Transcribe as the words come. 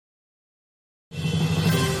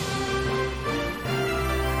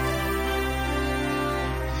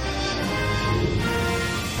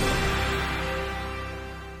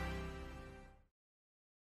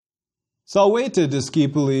Salvete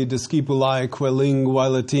discipuli discipulae quae linguae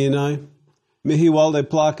latinae, mihi valde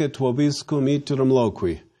placet vobiscum iterum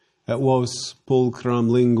loqui, et vos pulchram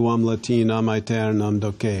linguam latinam aeternam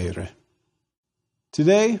docere.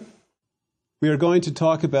 Today, we are going to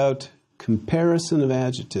talk about comparison of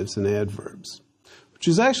adjectives and adverbs, which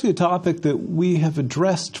is actually a topic that we have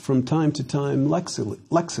addressed from time to time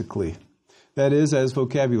lexically, that is, as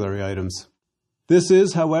vocabulary items. This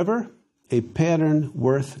is, however, a pattern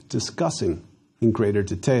worth discussing in greater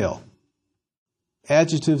detail.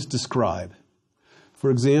 Adjectives describe. For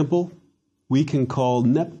example, we can call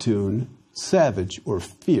Neptune savage or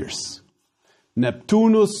fierce.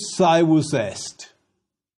 Neptunus saevus est.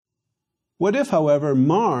 What if, however,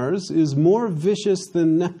 Mars is more vicious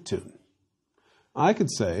than Neptune? I could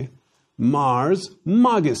say, Mars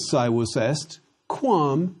magis saevus est,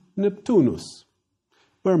 quam Neptunus,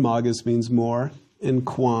 where magis means more and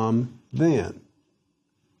quam than.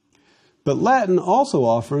 But Latin also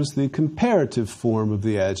offers the comparative form of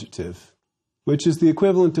the adjective, which is the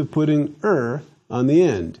equivalent of putting on the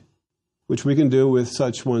end, which we can do with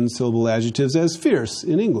such one-syllable adjectives as fierce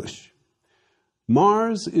in English.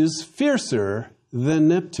 Mars is fiercer than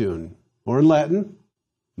Neptune, or in Latin,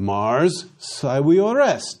 Mars saevior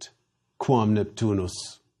est, quam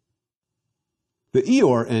Neptunus. The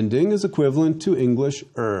eor ending is equivalent to English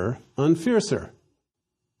on fiercer.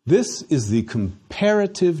 This is the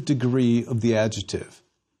comparative degree of the adjective,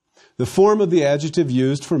 the form of the adjective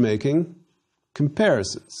used for making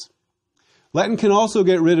comparisons. Latin can also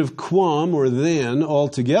get rid of quam or than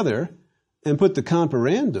altogether and put the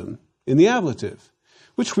comparandum in the ablative,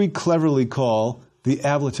 which we cleverly call the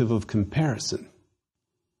ablative of comparison.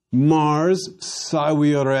 Mars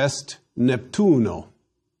saevior est Neptuno.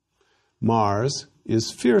 Mars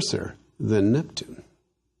is fiercer than Neptune.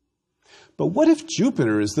 But what if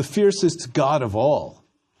Jupiter is the fiercest god of all?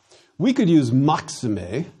 We could use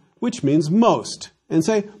maxime, which means most, and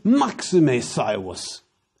say maxime saevus,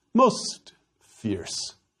 most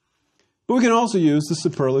fierce. But we can also use the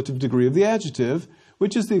superlative degree of the adjective,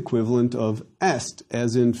 which is the equivalent of est,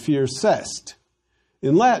 as in fiercest.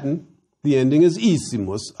 In Latin, the ending is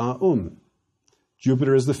isimus a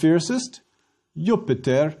Jupiter is the fiercest.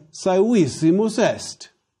 Jupiter saevissimus est.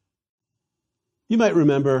 You might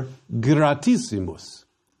remember gratissimus,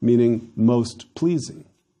 meaning most pleasing.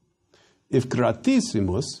 If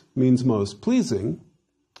gratissimus means most pleasing,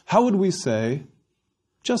 how would we say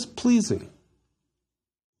just pleasing?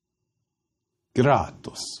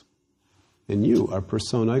 Gratus. And you are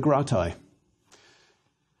personae gratae.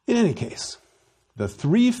 In any case, the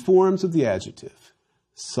three forms of the adjective,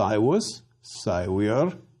 saevus,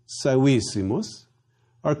 saevior, saevissimus,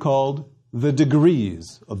 are called the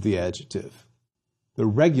degrees of the adjective. The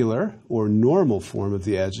regular or normal form of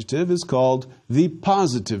the adjective is called the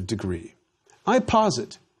positive degree. I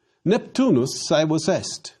posit, Neptunus saevus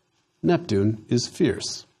est. Neptune is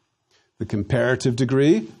fierce. The comparative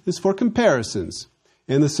degree is for comparisons,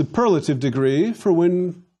 and the superlative degree for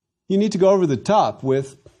when you need to go over the top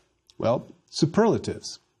with,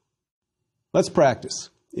 superlatives. Let's practice.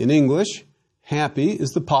 In English, happy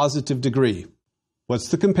is the positive degree. What's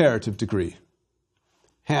the comparative degree?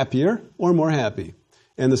 Happier or more happy.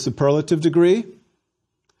 And the superlative degree?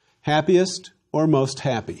 Happiest or most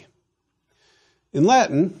happy. In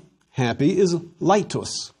Latin, happy is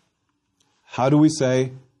laetus. How do we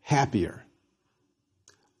say happier?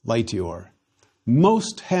 Laetior.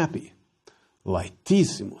 Most happy.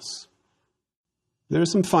 Laetissimus.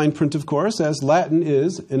 There's some fine print, of course, as Latin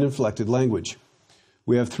is an inflected language.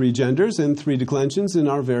 We have three genders and three declensions in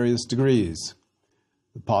our various degrees.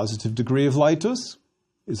 The positive degree of laetus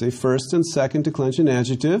is a first and second declension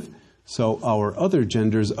adjective, so our other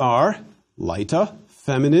genders are laeta,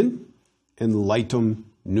 feminine, and laetum,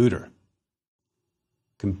 neuter.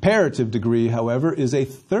 Comparative degree, however, is a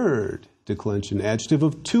third declension adjective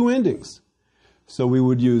of two endings. So we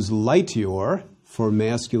would use laetior for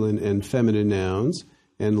masculine and feminine nouns,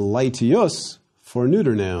 and laetius for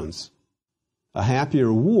neuter nouns. A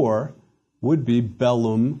happier war would be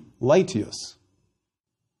bellum laetius.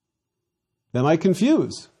 That might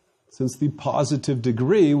confuse, since the positive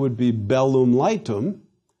degree would be bellum laetum,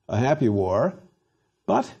 a happy war,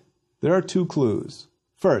 but there are two clues.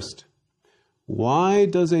 First, why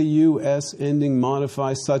does a US ending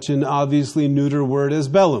modify such an obviously neuter word as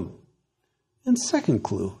bellum? And second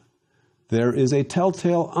clue, there is a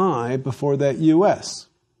telltale I before that US.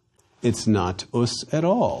 It's not us at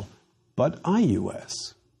all, but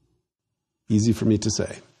IUS. Easy for me to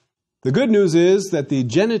say. The good news is that the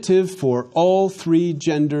genitive for all three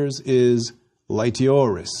genders is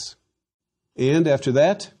laetioris. And after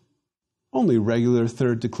that, Only regular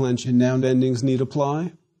third declension noun endings need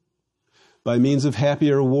apply. By means of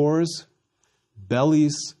happier wars,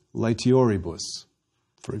 bellis laetioribus,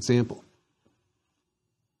 for example.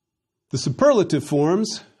 The superlative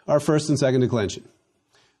forms are first and second declension.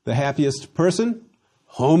 The happiest person,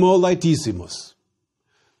 homo laetissimus.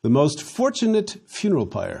 The most fortunate funeral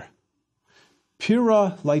pyre,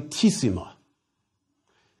 pura laetissima.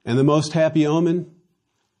 And the most happy omen,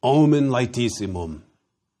 omen laetissimum.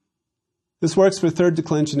 This works for third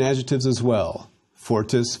declension adjectives as well.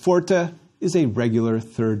 Fortis, forte is a regular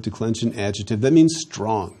third declension adjective. That means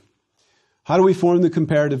strong. How do we form the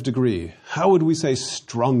comparative degree? How would we say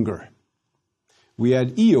stronger? We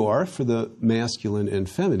add eor for the masculine and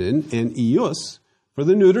feminine, and eius for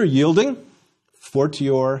the neuter, yielding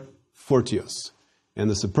fortior, fortius. And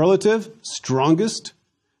the superlative, strongest,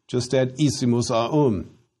 just add issimus aum.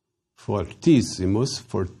 Fortissimus,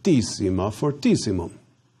 fortissima, fortissimum.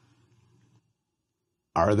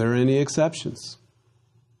 Are there any exceptions?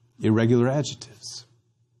 Irregular adjectives.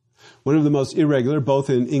 One of the most irregular, both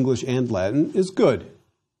in English and Latin, is good.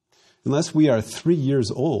 Unless we are 3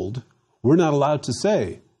 years old, we're not allowed to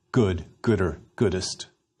say good, gooder, goodest.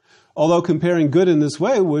 Although comparing good in this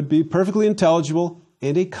way would be perfectly intelligible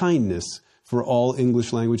and a kindness for all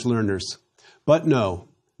English language learners. But no,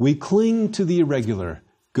 we cling to the irregular,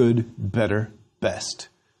 good, better, best,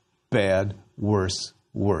 bad, worse,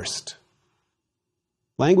 worst.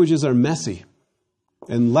 Languages are messy,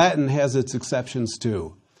 and Latin has its exceptions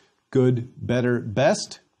too. Good, better,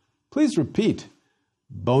 best. Please repeat.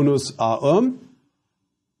 Bonus aum,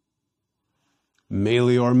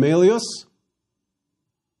 melior melius,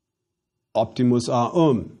 optimus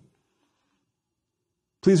aum.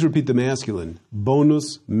 Please repeat the masculine.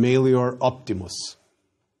 Bonus melior optimus.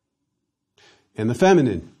 And the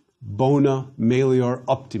feminine. Bona melior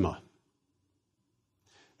optima.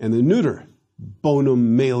 And the neuter.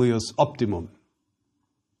 Bonum melius optimum.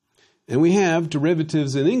 And we have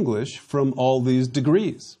derivatives in English from all these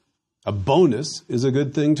degrees. A bonus is a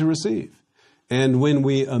good thing to receive. And when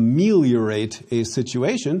we ameliorate a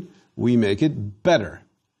situation, we make it better.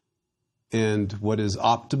 And what is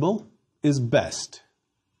optimal is best.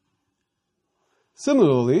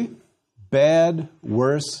 Similarly, bad,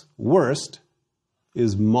 worse, worst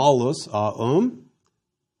is malus aum,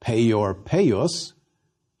 peior peius,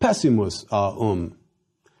 pessimus aum.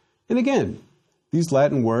 And again, these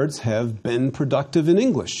Latin words have been productive in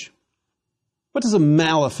English. What does a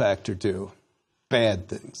malefactor do? Bad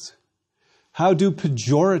things. How do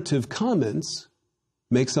pejorative comments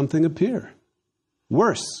make something appear?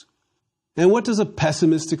 Worse. And what does a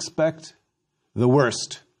pessimist expect? The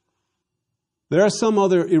worst. There are some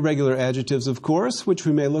other irregular adjectives, of course, which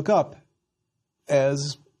we may look up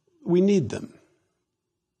as we need them.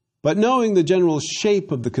 But knowing the general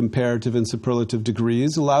shape of the comparative and superlative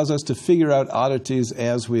degrees allows us to figure out oddities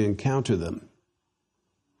as we encounter them.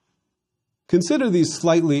 Consider the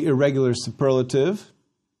slightly irregular superlative,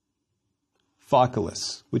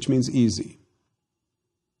 facilis, which means easy.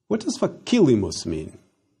 What does facilimus mean?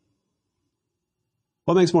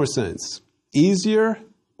 What makes more sense? Easier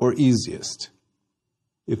or easiest?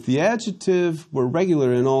 If the adjective were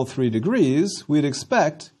regular in all 3 degrees, we'd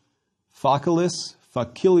expect facilis,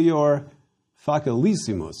 facilior,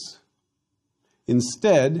 facilissimus.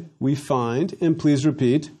 Instead, we find, and please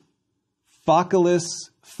repeat, facilis,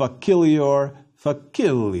 facilior,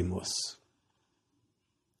 facilimus.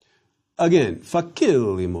 Again,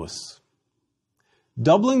 facilimus.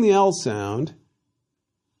 Doubling the L sound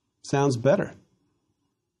sounds better.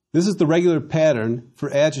 This is the regular pattern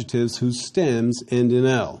for adjectives whose stems end in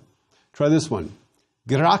L. Try this one.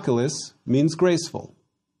 Gracilis means graceful.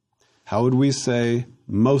 How would we say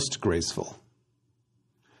most graceful?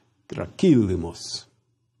 Gracilimus.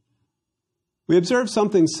 We observe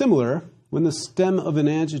something similar when the stem of an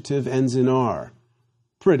adjective ends in R.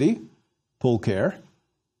 Pretty, pulcher.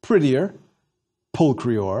 Prettier,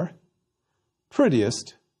 pulchrior.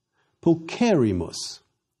 Prettiest, pulcherimus.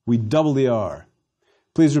 We double the R.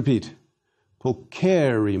 Please repeat.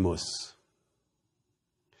 Pulcherimus.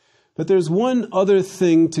 But there's one other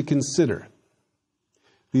thing to consider.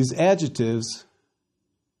 These adjectives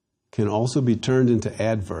can also be turned into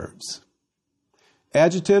adverbs.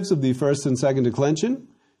 Adjectives of the first and second declension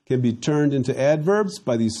can be turned into adverbs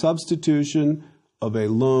by the substitution of a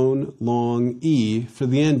lone, long E for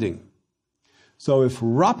the ending. So if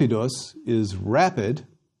rapidus is rapid,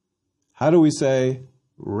 how do we say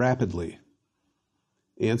rapidly?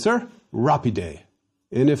 Answer, rapide.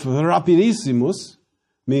 And if rapidissimus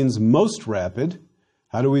means most rapid,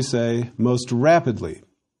 how do we say most rapidly?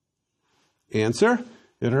 Answer,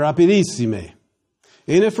 rapidissime.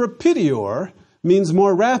 And if rapidior means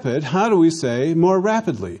more rapid, how do we say more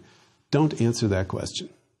rapidly? Don't answer that question.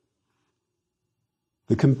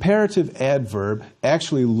 The comparative adverb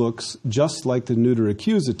actually looks just like the neuter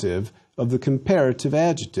accusative of the comparative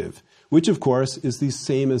adjective, which of course is the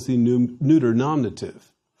same as the neuter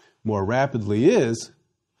nominative. More rapidly is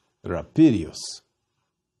rapidios.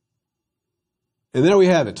 And there we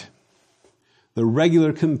have it. The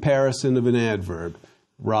regular comparison of an adverb.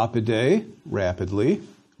 Rapide, rapidly,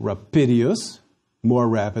 rapidios, more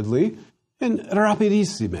rapidly, and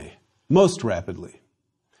rapidissime, most rapidly.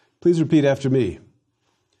 Please repeat after me.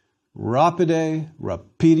 Rapide,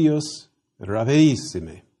 rapidios,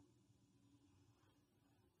 rapidissime.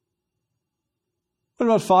 What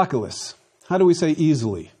about facilis? How do we say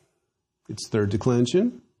easily? It's third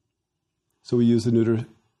declension, so we use the neuter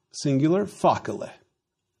singular, facile.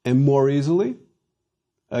 And more easily,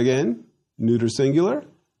 again, neuter singular,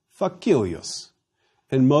 facilios.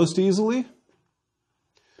 And most easily,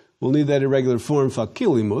 we'll need that irregular form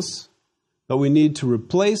facilimus, but we need to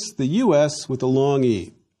replace the US with a long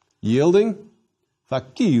E, yielding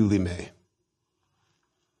facilime.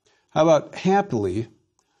 How about happily,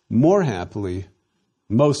 more happily,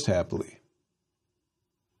 most happily?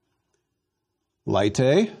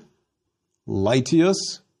 Laite,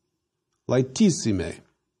 laetius, laetissime.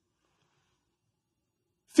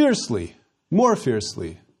 Fiercely, more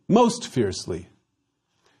fiercely, most fiercely.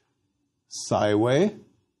 Saewe,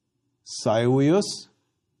 saevius,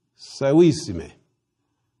 saevissime.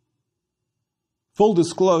 Full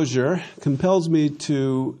disclosure compels me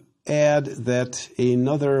to add that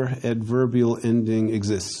another adverbial ending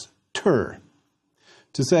exists, ter.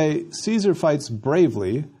 To say Caesar fights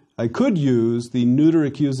bravely, I could use the neuter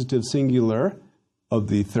accusative singular of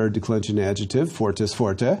the third declension adjective, fortis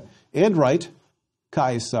forte, and write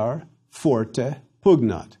Caesar forte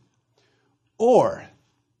pugnat. Or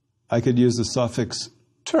I could use the suffix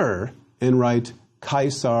ter and write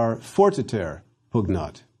Caesar fortiter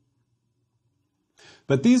pugnat.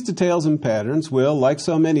 But these details and patterns will, like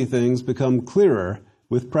so many things, become clearer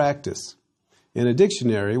with practice. And a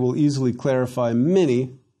dictionary will easily clarify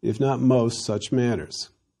many, if not most, such matters.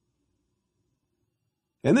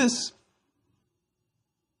 And this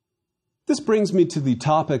brings me to the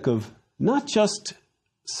topic of not just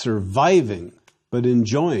surviving, but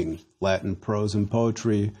enjoying Latin prose and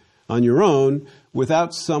poetry on your own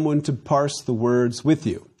without someone to parse the words with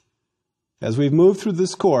you. As we've moved through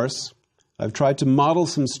this course, I've tried to model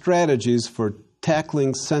some strategies for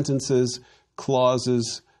tackling sentences,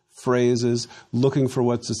 clauses, phrases, looking for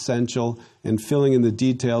what's essential, and filling in the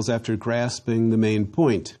details after grasping the main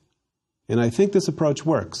point. And I think this approach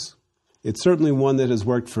works. It's certainly one that has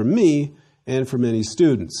worked for me and for many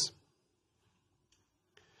students.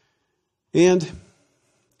 And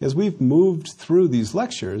as we've moved through these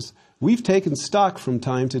lectures, we've taken stock from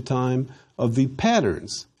time to time of the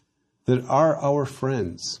patterns that are our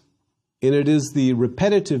friends. And it is the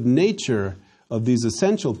repetitive nature of these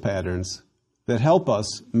essential patterns that help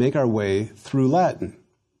us make our way through Latin.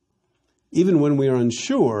 Even when we are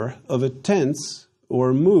unsure of a tense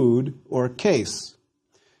or mood or case.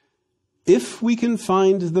 If we can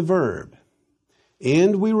find the verb,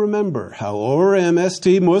 and we remember how orem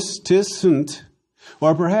esti mustis sunt,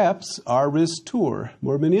 or perhaps aris tur,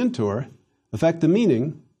 morbinientur, affect the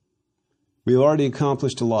meaning, we've already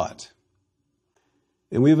accomplished a lot.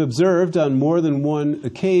 And we have observed on more than one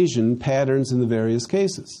occasion patterns in the various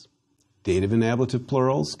cases. Dative and ablative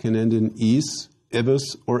plurals can end in is,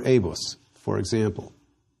 ibus, or abus, for example.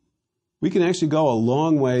 We can actually go a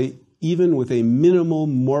long way even with a minimal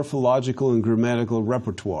morphological and grammatical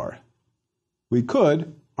repertoire. We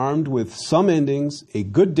could, armed with some endings, a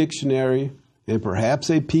good dictionary, and perhaps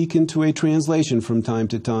a peek into a translation from time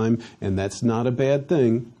to time, and that's not a bad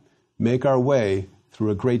thing, make our way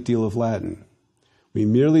through a great deal of Latin. We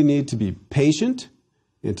merely need to be patient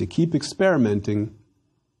and to keep experimenting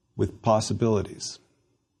with possibilities.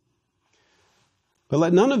 But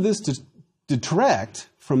let none of this detract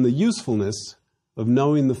from the usefulness of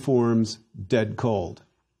knowing the forms dead cold.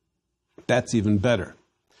 That's even better.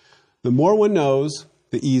 The more one knows,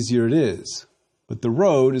 the easier it is. But the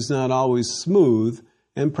road is not always smooth,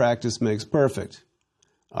 and practice makes perfect.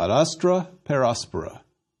 Ad astra per aspera.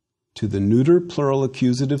 To the neuter plural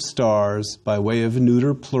accusative stars by way of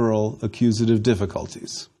neuter plural accusative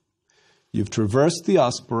difficulties. You've traversed the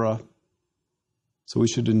aspera, so we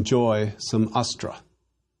should enjoy some astra.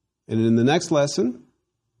 And in the next lesson,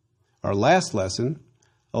 our last lesson,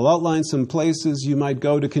 I'll outline some places you might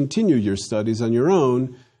go to continue your studies on your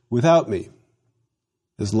own without me.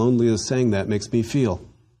 As lonely as saying that makes me feel.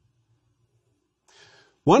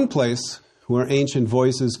 One place where ancient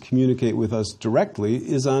voices communicate with us directly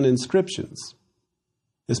is on inscriptions,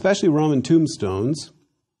 especially Roman tombstones,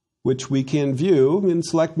 which we can view in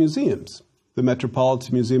select museums. The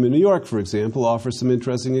Metropolitan Museum in New York, for example, offers some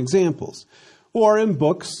interesting examples, or in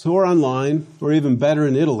books, or online, or even better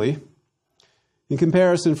in Italy. In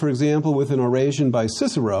comparison, for example, with an oration by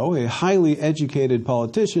Cicero, a highly educated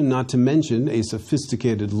politician, not to mention a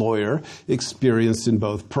sophisticated lawyer experienced in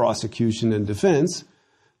both prosecution and defense,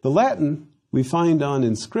 the Latin we find on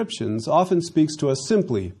inscriptions often speaks to us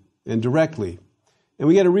simply and directly, and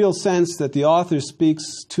we get a real sense that the author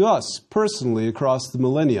speaks to us personally across the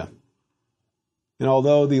millennia. And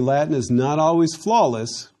although the Latin is not always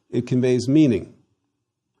flawless, it conveys meaning.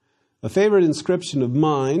 A favorite inscription of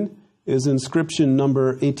mine is inscription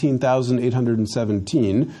number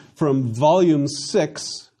 18,817 from volume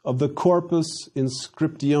 6 of the Corpus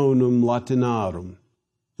Inscriptionum Latinarum.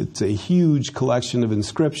 It's a huge collection of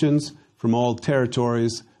inscriptions from all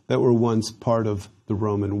territories that were once part of the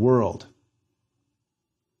Roman world.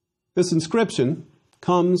 This inscription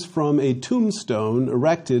comes from a tombstone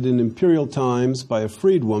erected in imperial times by a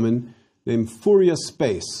freedwoman named Furia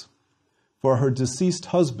Space for her deceased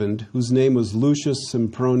husband, whose name was Lucius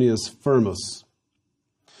Sempronius Firmus.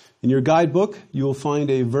 In your guidebook, you will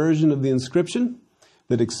find a version of the inscription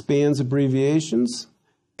that expands abbreviations,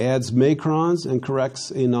 adds macrons, and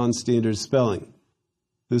corrects a non-standard spelling.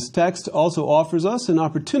 This text also offers us an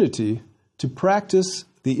opportunity to practice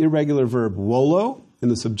the irregular verb volo in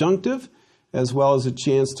the subjunctive, as well as a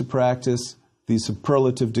chance to practice the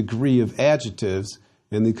superlative degree of adjectives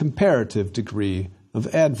and the comparative degree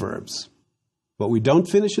of adverbs. What we don't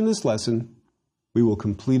finish in this lesson, we will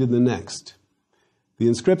complete in the next. The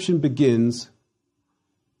inscription begins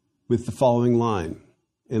with the following line,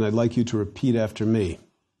 and I'd like you to repeat after me.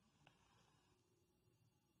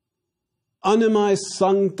 Animae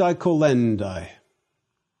sanctae colendae,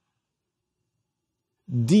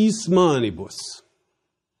 dis manibus,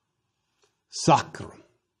 sacrum,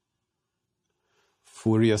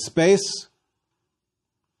 Furia Space,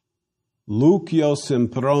 Lucio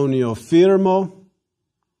Sempronio Firmo,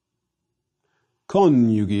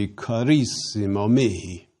 coniugi carissimo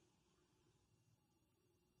mihi.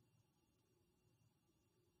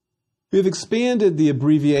 We have expanded the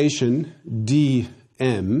abbreviation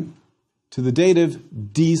DM to the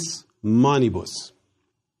dative dis manibus.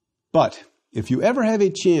 But if you ever have a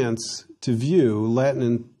chance to view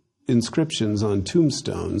Latin inscriptions on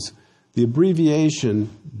tombstones, the abbreviation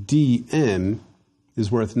DM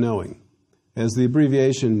is worth knowing, as the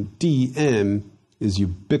abbreviation DM is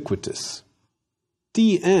ubiquitous.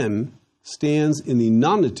 DM stands in the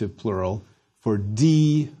nominative plural for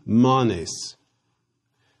di manes.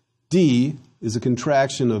 D is a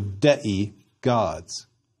contraction of dei, gods.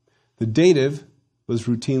 The dative was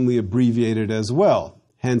routinely abbreviated as well,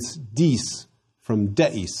 hence dis from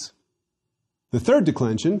deis. The third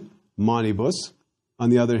declension, manibus, on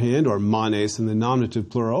the other hand, or manes in the nominative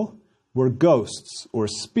plural, were ghosts or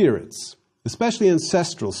spirits, especially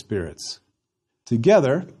ancestral spirits.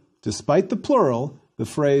 Together, despite the plural, the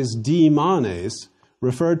phrase di manes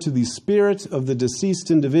referred to the spirit of the deceased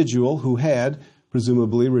individual who had,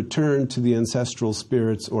 presumably, returned to the ancestral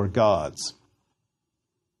spirits or gods.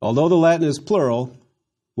 Although the Latin is plural,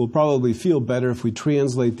 we'll probably feel better if we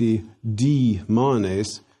translate the di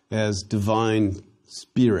manes as divine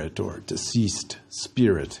spirit or deceased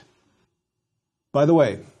spirit. By the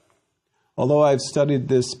way, although I've studied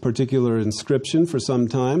this particular inscription for some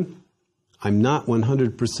time, I'm not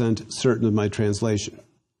 100% certain of my translation.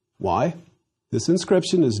 Why? This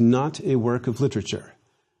inscription is not a work of literature.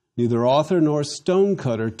 Neither author nor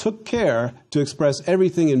stonecutter took care to express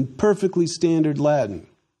everything in perfectly standard Latin.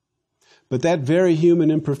 But that very human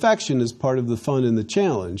imperfection is part of the fun and the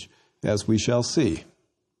challenge, as we shall see.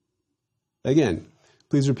 Again,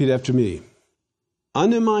 please repeat after me.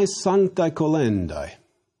 Animae sanctae colendae,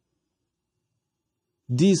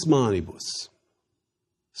 dis manibus,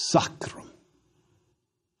 sacrum,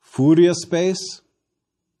 Furia Space,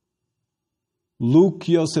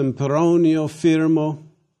 Lucio Sempronio Firmo,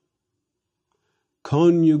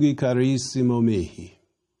 coniugi carissimo mihi.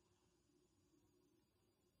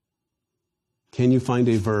 Can you find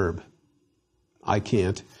a verb? I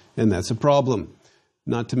can't, and that's a problem.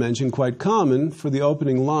 Not to mention quite common for the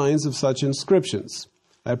opening lines of such inscriptions.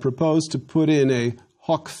 I propose to put in a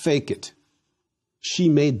hoc fecit. She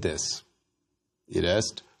made this. Id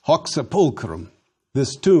est hoc sepulchrum,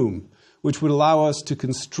 this tomb, which would allow us to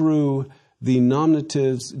construe the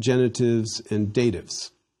nominatives, genitives, and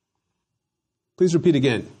datives. Please repeat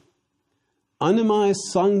again. Animae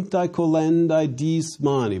sanctae colendae dis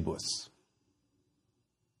manibus.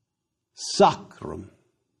 sacrum.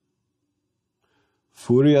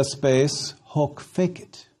 Furia spes hoc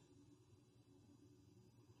fecit.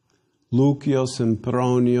 Lucio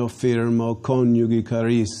Sempronio firmo coniugi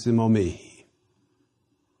carissimo mihi.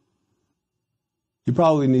 You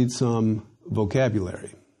probably need some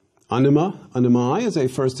vocabulary. Anima, animai, is a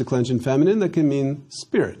first declension feminine that can mean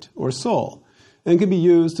spirit or soul, and can be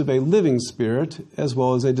used of a living spirit as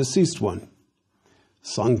well as a deceased one.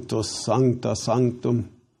 Sanctus, sancta,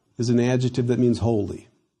 sanctum is an adjective that means holy.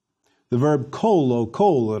 The verb colo,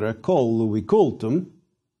 colere, colui, cultum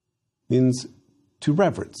means to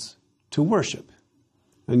reverence, to worship.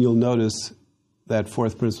 And you'll notice that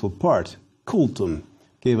fourth principal part, cultum,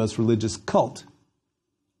 gave us religious cult.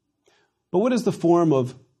 But what is the form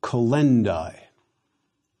of colendi?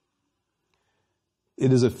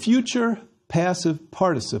 It is a future passive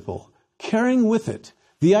participle carrying with it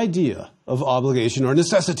the idea of obligation or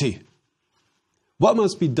necessity. What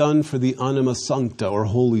must be done for the anima sancta, or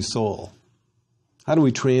holy soul? How do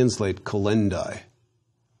we translate colendi?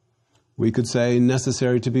 We could say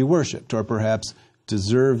necessary to be worshipped, or perhaps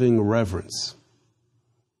deserving reverence.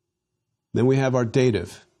 Then we have our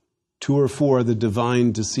dative, to or for the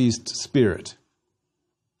divine deceased spirit.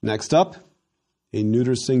 Next up, a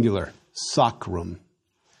neuter singular, sacrum.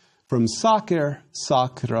 From sacer,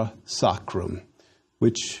 sacra, sacrum,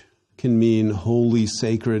 which can mean holy,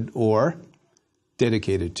 sacred, or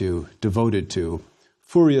dedicated to, devoted to.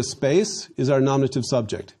 Furia spes is our nominative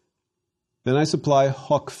subject. Then I supply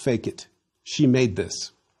hoc fecit. She made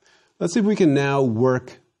this. Let's see if we can now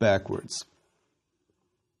work backwards.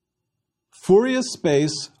 Furia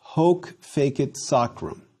spes hoc fecit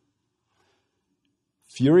sacrum.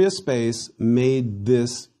 Furia spes made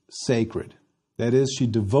this sacred. That is, she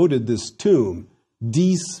devoted this tomb,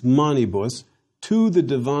 dis manibus, to the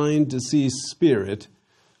divine deceased spirit,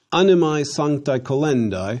 animae sanctae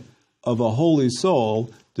colendi, of a holy soul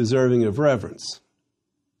deserving of reverence.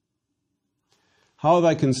 How have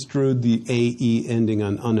I construed the AE ending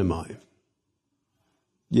on animae?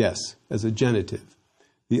 Yes, as a genitive.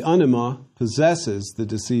 The anima possesses the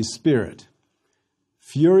deceased spirit.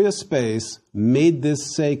 Furia spes made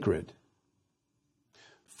this sacred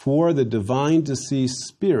for the divine deceased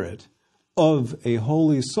spirit of a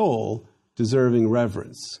holy soul deserving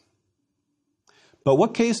reverence. But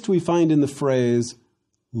what case do we find in the phrase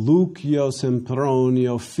Lucio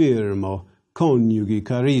Sempronio firmo coniugi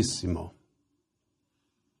carissimo?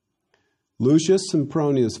 Lucius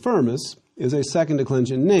Sempronius Firmus is a second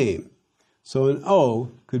declension name, so an O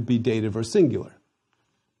could be dative or singular.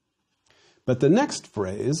 But the next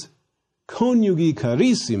phrase, coniugi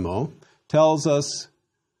carissimo, tells us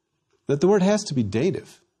that the word has to be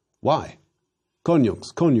dative. Why?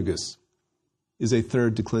 Conjunx, conjugus, is a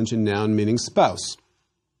third declension noun meaning spouse.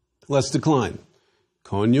 Let's decline.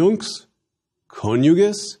 Conjunx,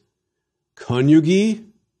 conjugus, conjugi.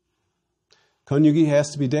 Conjugi has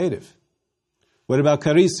to be dative. What about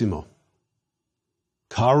carissimo?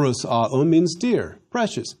 Carus aum means dear,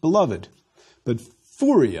 precious, beloved. But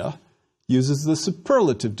furia uses the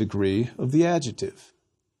superlative degree of the adjective.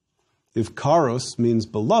 If carus means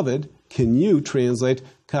beloved, can you translate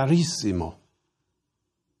carissimo?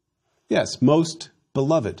 Yes, most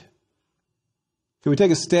beloved. Can we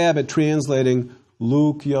take a stab at translating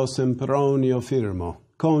Lucio Sempronio firmo,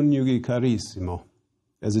 coniugi carissimo,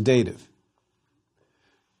 as a dative?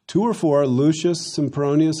 To or for Lucius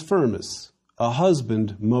Sempronius Firmus, a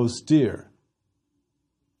husband most dear.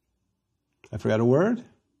 I forgot a word?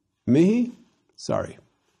 Mihi? Sorry.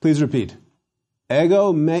 Please repeat.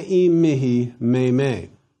 Ego mei mihi me me.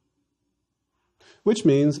 Which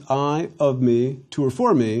means I, of me, to or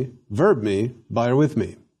for me, verb me, by or with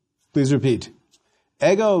me. Please repeat.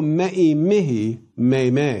 Ego mei mihi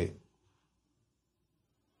me me.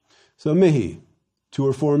 So mihi, to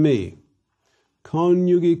or for me.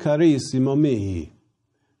 Coniugi carissimo mihi.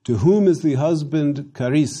 To whom is the husband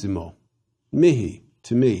carissimo? Mihi,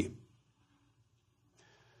 to me.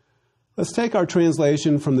 Let's take our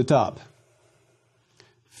translation from the top.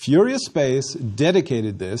 Furia spes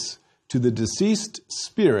dedicated this to the deceased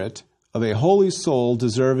spirit of a holy soul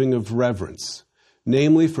deserving of reverence,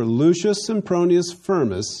 namely for Lucius Sempronius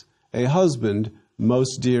Firmus, a husband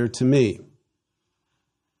most dear to me.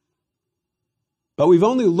 But we've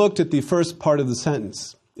only looked at the first part of the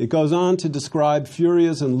sentence. It goes on to describe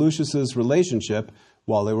Furia's and Lucius's relationship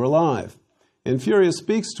while they were alive. And Furia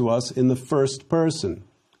speaks to us in the first person.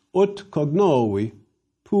 Ut cognovi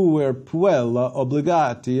puer puella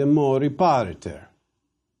obligati amori pariter.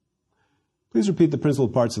 Please repeat the principal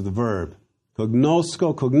parts of the verb.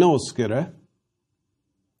 Cognosco, cognoscere.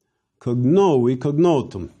 Cognovi,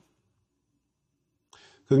 cognotum.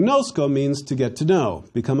 Cognosco means to get to know,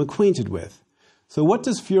 become acquainted with. So what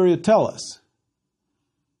does Furia tell us?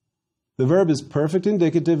 The verb is perfect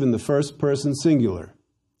indicative in the first person singular.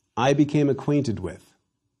 I became acquainted with.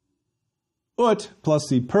 Ut plus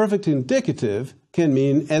the perfect indicative can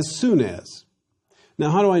mean as soon as.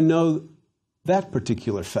 Now, how do I know that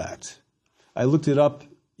particular fact? I looked it up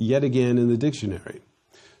yet again in the dictionary.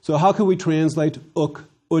 So how can we translate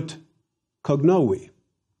ut cognovi?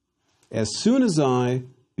 As soon as I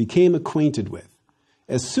became acquainted with.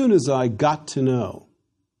 As soon as I got to know.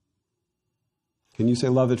 Can you say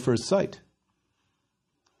love at first sight?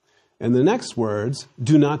 And the next words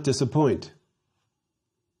do not disappoint.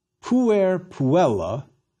 Puer puella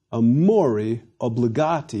amori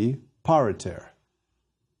obligati pariter.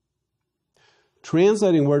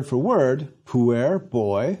 Translating word for word, puer,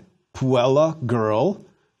 boy, puella, girl,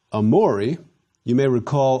 amori. You may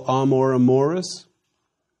recall amor amoris.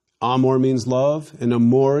 Amor means love, and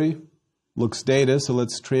amori looks dative, so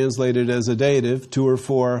let's translate it as a dative, to or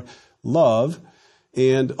for love.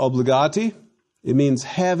 And obligati, it means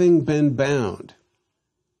having been bound.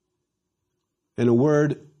 And a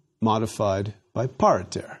word modified by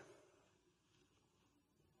pariter.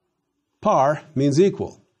 Par means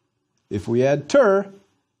equal. If we add ter,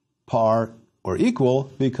 par or equal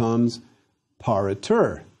becomes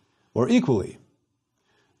pariter, or equally.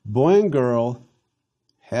 Boy and girl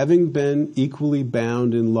having been equally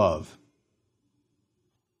bound in love.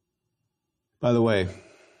 By the way,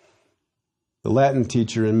 the Latin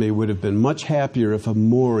teacher in me would have been much happier if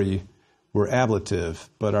amori were ablative,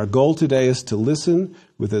 but our goal today is to listen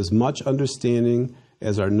with as much understanding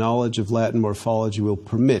as our knowledge of Latin morphology will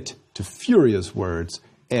permit to Furia's words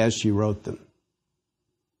as she wrote them.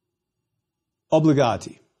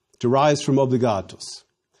 Obligati derives from obligatus,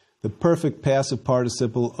 the perfect passive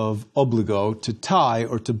participle of obligo, to tie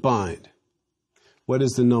or to bind. What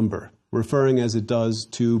is the number? Referring as it does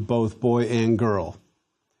to both boy and girl.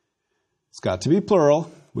 It's got to be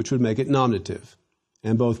plural, which would make it nominative.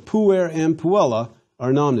 And both puer and puella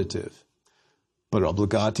are nominative. But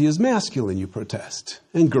obligati is masculine, you protest,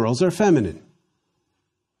 and girls are feminine.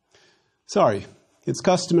 Sorry, it's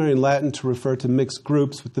customary in Latin to refer to mixed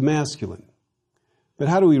groups with the masculine. But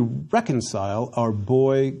how do we reconcile our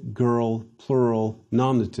boy-girl plural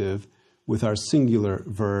nominative with our singular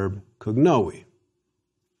verb cognovi?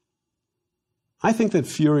 I think that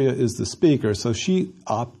Furia is the speaker, so she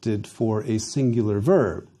opted for a singular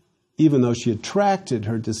verb, even though she attracted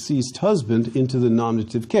her deceased husband into the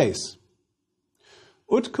nominative case.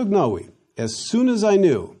 Ut cognovi, as soon as I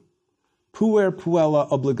knew, puer puella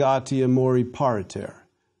obligati amori pariter,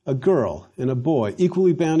 a girl and a boy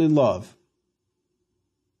equally bound in love.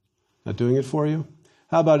 Not doing it for you?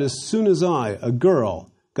 How about as soon as I, a girl,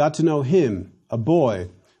 got to know him, a boy,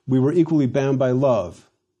 we were equally bound by love?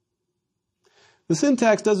 The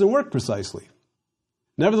syntax doesn't work precisely.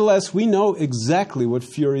 Nevertheless, we know exactly what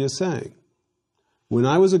Furia is saying. When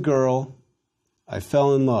I was a girl, I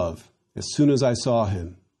fell in love as soon as I saw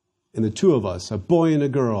him. And the two of us, a boy and a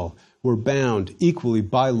girl, were bound equally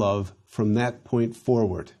by love from that point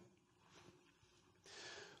forward.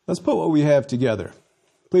 Let's put what we have together.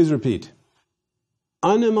 Please repeat.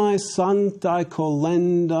 Animae sanctae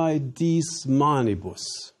colendae dis manibus.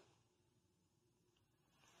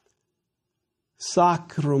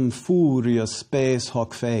 Sacrum furia spes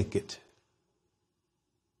hoc fecit.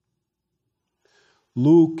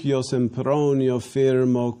 Lucio Sempronio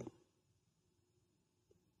firmo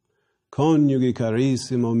coniugi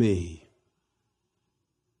carissimo mi.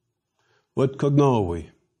 Ut cognovi.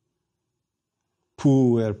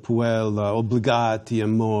 Puer puella obligati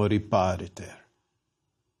amori pariter.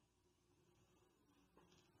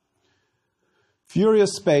 Furia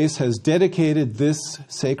Space has dedicated this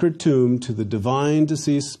sacred tomb to the divine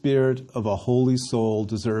deceased spirit of a holy soul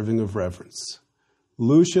deserving of reverence.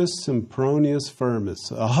 Lucius Sempronius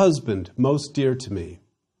Firmus, a husband most dear to me.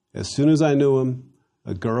 As soon as I knew him,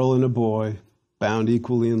 a girl and a boy, bound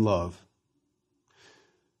equally in love.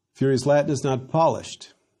 Furia's Latin is not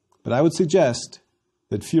polished, but I would suggest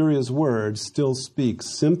that Furia's words still speak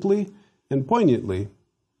simply and poignantly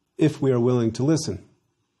if we are willing to listen.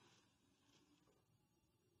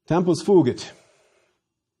 Tempus fugit.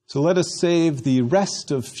 So let us save the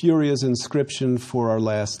rest of Furia's inscription for our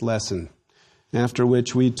last lesson, after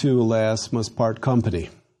which we too, alas, must part company.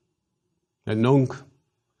 Et nunc,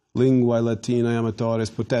 linguae Latinae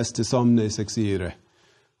amatores potestis omnes exire,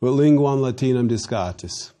 ut linguam Latinam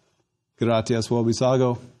discatis. Gratias vobis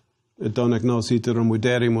ago, et donec nos iterum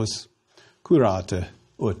viderimus, curate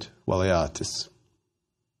ut valeatis.